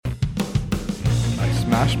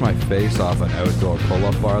smashed my face off an outdoor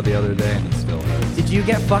pull-up bar the other day, and it still hurts. Did you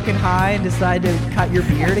get fucking high and decide to cut your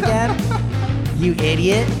beard again? You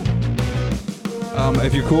idiot.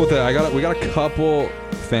 If you're cool with it, we got a couple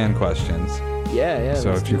fan questions. Yeah.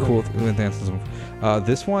 So if you're cool with answering some,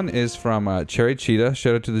 this one is from Cherry Cheetah.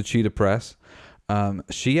 Shout out to the Cheetah Press.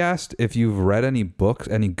 She asked if you've read any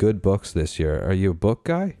good books this year. Are you a book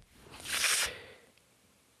guy?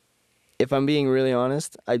 If I'm being really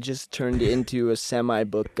honest, I just turned into a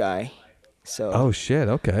semi-book guy. So. Oh shit!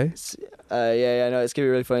 Okay. Yeah, no, it's gonna be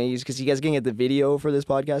really funny because you guys can get the video for this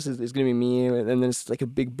podcast. It's gonna be me, and then it's like a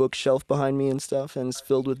big bookshelf behind me and stuff, and it's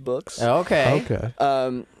filled with books. Okay.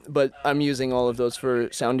 But I'm using all of those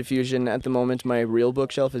for sound diffusion at the moment. My real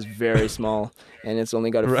bookshelf is very small, and it's only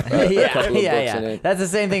got a couple of books in it. That's the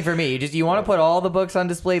same thing for me. You want to put all the books on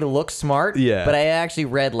display to look smart. Yeah. But I actually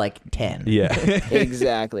read like 10. Yeah.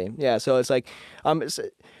 Exactly. Yeah. So it's like,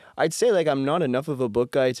 I'd say like I'm not enough of a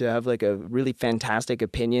book guy to have like a really fantastic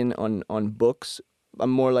opinion on books. I'm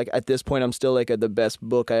more like at this point I'm still like the best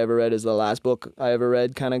book I ever read is the last book I ever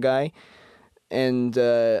read kind of guy. And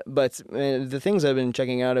but the things I've been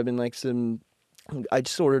checking out have been like I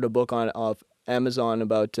just ordered a book off Amazon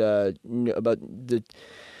about the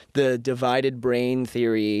divided brain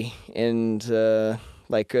theory and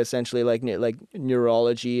like essentially like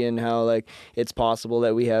neurology and how like it's possible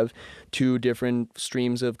that we have two different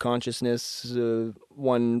streams of consciousness,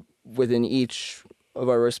 one within each of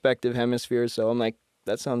our respective hemispheres. So I'm like,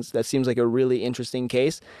 that seems like a really interesting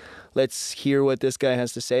case. Let's hear what this guy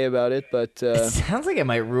has to say about it. But it sounds like it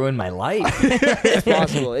might ruin my life. It's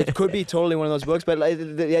possible. It could be totally one of those books. But like,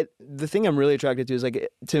 the thing I'm really attracted to is like,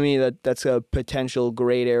 to me, that's a potential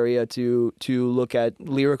great area to look at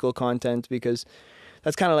lyrical content, because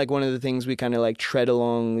that's kind of like one of the things we kind of like tread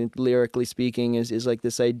along lyrically speaking is like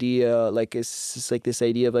this idea, like it's like this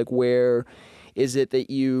idea of like, where is it that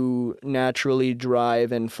you naturally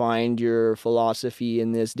drive and find your philosophy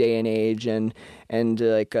in this day and age, and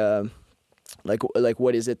like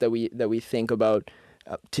what is it that we think about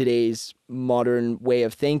today's modern way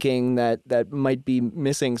of thinking that might be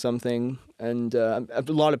missing something. And a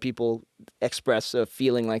lot of people express a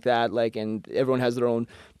feeling like that, like, and everyone has their own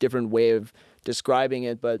different way of describing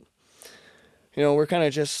it, but you know, we're kind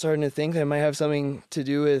of just starting to think that it might have something to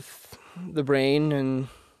do with the brain, and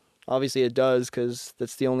obviously it does, because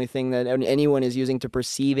that's the only thing that anyone is using to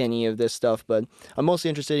perceive any of this stuff. But I'm mostly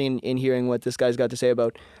interested in hearing what this guy's got to say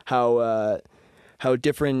about how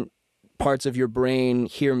different parts of your brain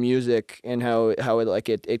hear music, and how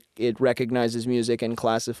it recognizes music and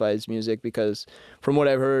classifies music, because from what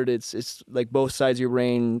I've heard, it's like both sides of your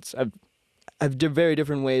brain have very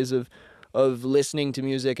different ways of listening to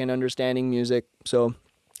music and understanding music. So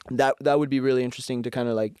that would be really interesting to kind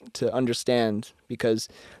of like to understand, because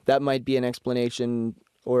that might be an explanation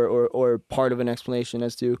or part of an explanation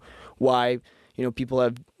as to why, you know, people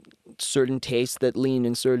have certain tastes that lean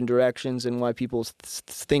in certain directions, and why people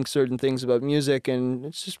think certain things about music. And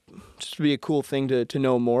it's just be a cool thing to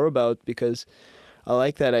know more about, because I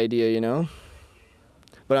like that idea, you know.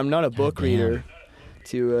 But I'm not a book reader.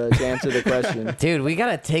 To answer the question. Dude, we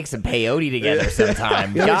gotta take some peyote together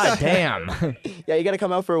sometime. God damn. Yeah, you gotta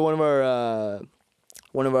come out for one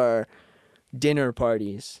of our dinner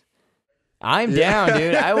parties. I'm down,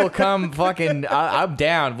 dude. I will come fucking... I'm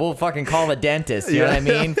down. We'll fucking call the dentist. You know what I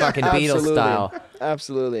mean? Fucking Beatles style.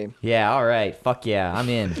 Absolutely. Yeah, all right. Fuck yeah. I'm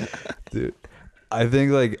in. Dude, I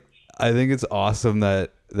think it's awesome that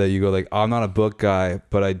you go like, oh, I'm not a book guy,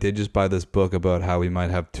 but I did just buy this book about how we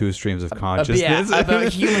might have two streams of consciousness. Yeah,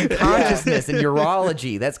 about human consciousness and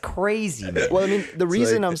urology. That's crazy, man. Well, I mean, the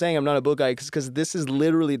reason I'm saying I'm not a book guy is because this is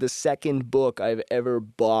literally the second book I've ever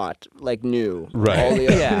bought, like new.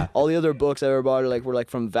 Right. All the other books I ever bought were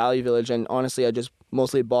from Value Village, and honestly, I just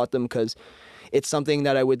mostly bought them because it's something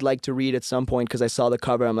that I would like to read at some point, because I saw the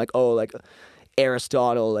cover. I'm like, oh, like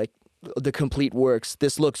Aristotle, like the complete works.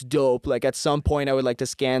 This looks dope. Like at some point I would like to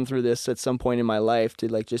scan through this at some point in my life to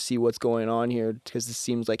like just see what's going on here, because this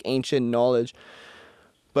seems like ancient knowledge.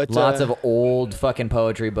 But lots of old fucking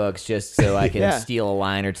poetry books, just so I can steal a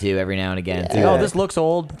line or two every now and again. It's like, oh, this looks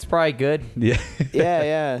old. It's probably good. Yeah.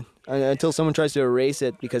 yeah. Until someone tries to erase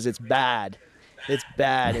it because it's bad. It's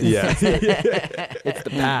bad. It's the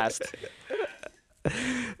past.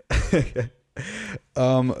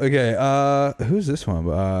 Okay. Who's this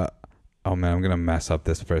one? Oh man, I'm gonna mess up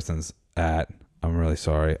this person's at. I'm really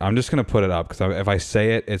sorry. I'm just gonna put it up, because if I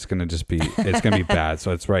say it, it's gonna be bad.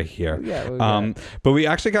 So it's right here. But we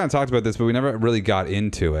actually kind of talked about this, but we never really got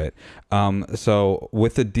into it. So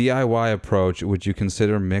with the DIY approach, would you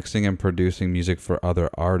consider mixing and producing music for other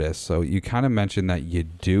artists? So you kind of mentioned that you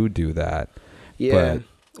do that. Yeah.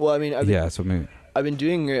 Well, I mean, I've been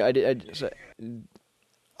doing.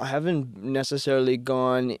 I haven't necessarily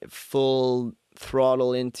gone full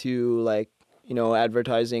throttle into like, you know,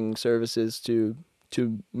 advertising services to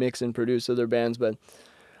mix and produce other bands, but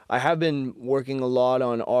I have been working a lot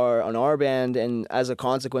on our band, and as a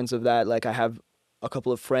consequence of that, like I have a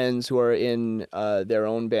couple of friends who are in their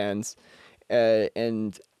own bands,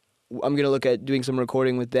 and I'm gonna look at doing some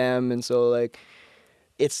recording with them, and so like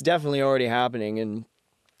it's definitely already happening,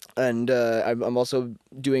 and I'm also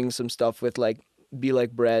doing some stuff with like Be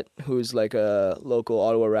Like Brett, who's like a local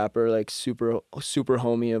Ottawa rapper, like super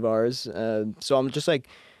homie of ours. So I'm just like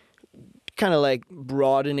kind of like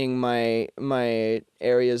broadening my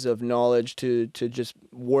areas of knowledge to just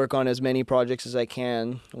work on as many projects as I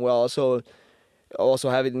can, while also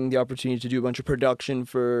having the opportunity to do a bunch of production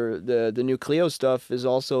for the new Clio stuff is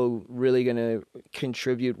also really gonna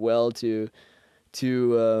contribute well to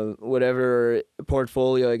whatever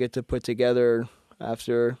portfolio I get to put together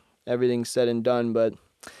after everything's said and done. But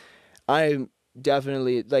I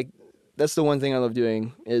definitely, like, that's the one thing I love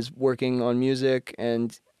doing, is working on music,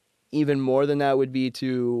 and even more than that would be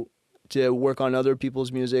to work on other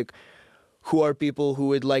people's music who are people who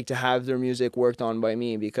would like to have their music worked on by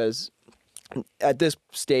me, because at this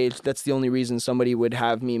stage, that's the only reason somebody would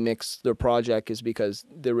have me mix their project, is because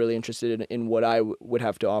they're really interested in what I would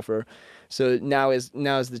have to offer. So now is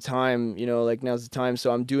the time, you know, like now's the time.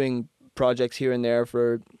 So I'm doing projects here and there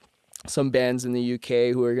for some bands in the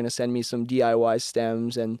UK who are going to send me some DIY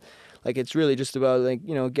stems, and like it's really just about like,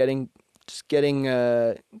 you know, getting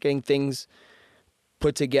things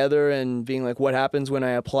put together and being like, what happens when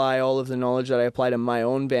I apply all of the knowledge that I apply to my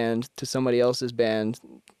own band to somebody else's band?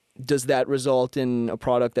 Does that result in a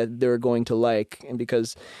product that they're going to like? And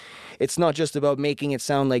because it's not just about making it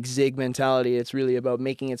sound like Zig Mentality, it's really about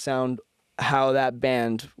making it sound how that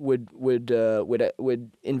band would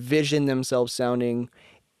envision themselves sounding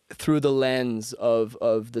through the lens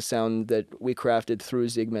of the sound that we crafted through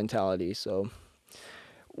Zig Mentality. So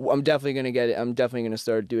I'm definitely gonna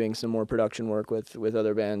start doing some more production work with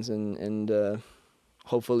other bands, and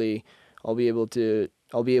hopefully I'll be able to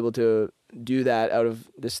do that out of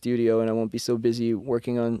the studio, and I won't be so busy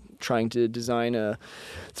working on trying to design a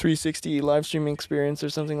 360 live streaming experience or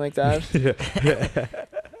something like that.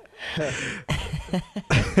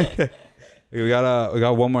 We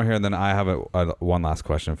got one more here, and then I have one last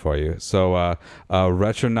question for you. So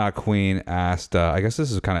Retronaut Queen asked, I guess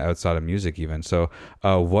this is kind of outside of music even. So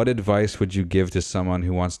what advice would you give to someone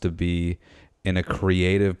who wants to be in a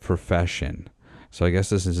creative profession? So I guess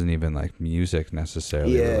this isn't even like music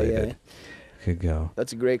necessarily related. Yeah. Could go.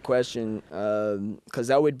 That's a great question, because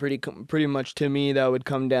that would pretty much, to me, that would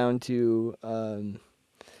come down to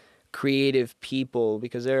creative people,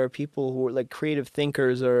 because there are people who are like creative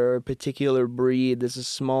thinkers, or a particular breed. There's a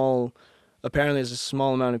small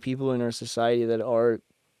amount of people in our society that are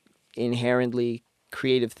inherently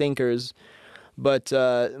creative thinkers. But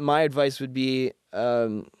my advice would be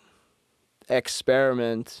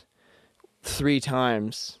experiment 3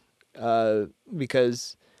 times,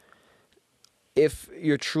 because if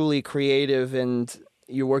you're truly creative and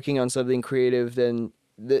you're working on something creative, then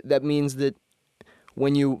that means that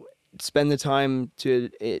when you spend the time to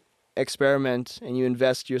experiment and you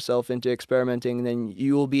invest yourself into experimenting, then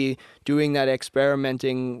you will be doing that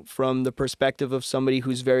experimenting from the perspective of somebody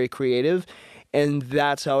who's very creative, and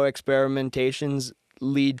that's how experimentations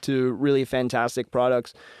lead to really fantastic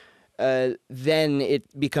products. Then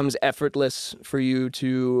it becomes effortless for you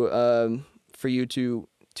to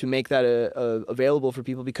make that available for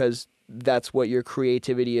people, because that's what your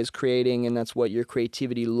creativity is creating, and that's what your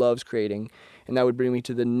creativity loves creating. And that would bring me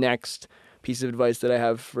to the next piece of advice that I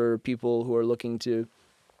have for people who are looking to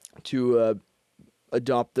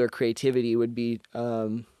adopt their creativity would be,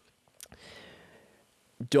 don't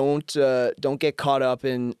get caught up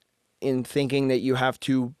in thinking that you have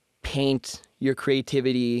to paint your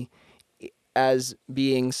creativity as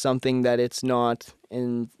being something that it's not.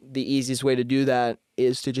 And the easiest way to do that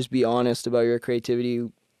is to just be honest about your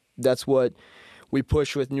creativity. That's what we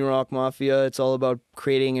push with New Rock Mafia. It's all about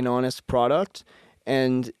creating an honest product.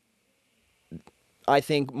 And I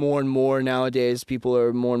think more and more nowadays, people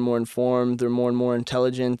are more and more informed. They're more and more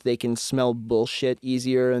intelligent. They can smell bullshit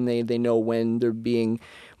easier, and they know when they're being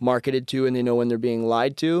marketed to, and they know when they're being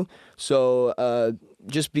lied to. So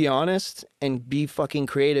just be honest and be fucking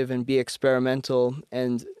creative and be experimental.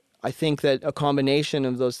 And I think that a combination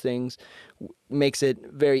of those things makes it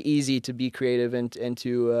very easy to be creative and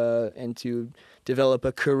to develop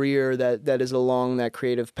a career that is along that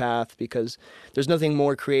creative path, because there's nothing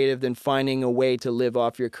more creative than finding a way to live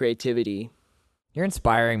off your creativity. You're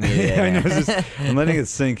inspiring me today. I know, man. I'm letting it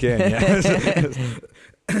sink in.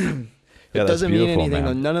 Yeah. It doesn't mean anything,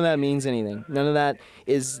 though. Man. None of that means anything. None of that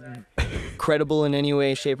is credible in any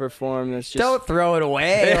way, shape, or form. That's just Don't throw it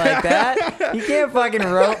away like that. You can't fucking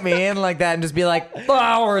rope me in like that and just be like,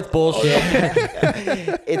 oh, it's bullshit.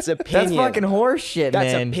 it's opinion. That's fucking horse shit,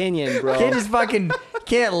 That's man. opinion, bro. You can't just fucking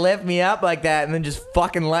can't lift me up like that and then just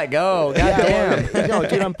fucking let go. God damn. No,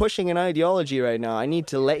 dude, I'm pushing an ideology right now. I need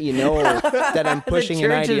to let you know that I'm pushing an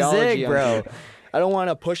Church of ideology, Zig, bro. I don't want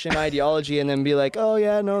to push an ideology and then be like, oh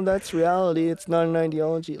yeah, no, that's reality. It's not an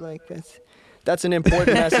ideology. Like that's an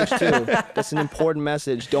important message too. That's an important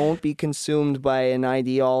message. Don't be consumed by an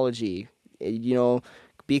ideology. You know,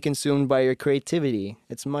 be consumed by your creativity.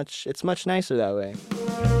 It's much nicer that way.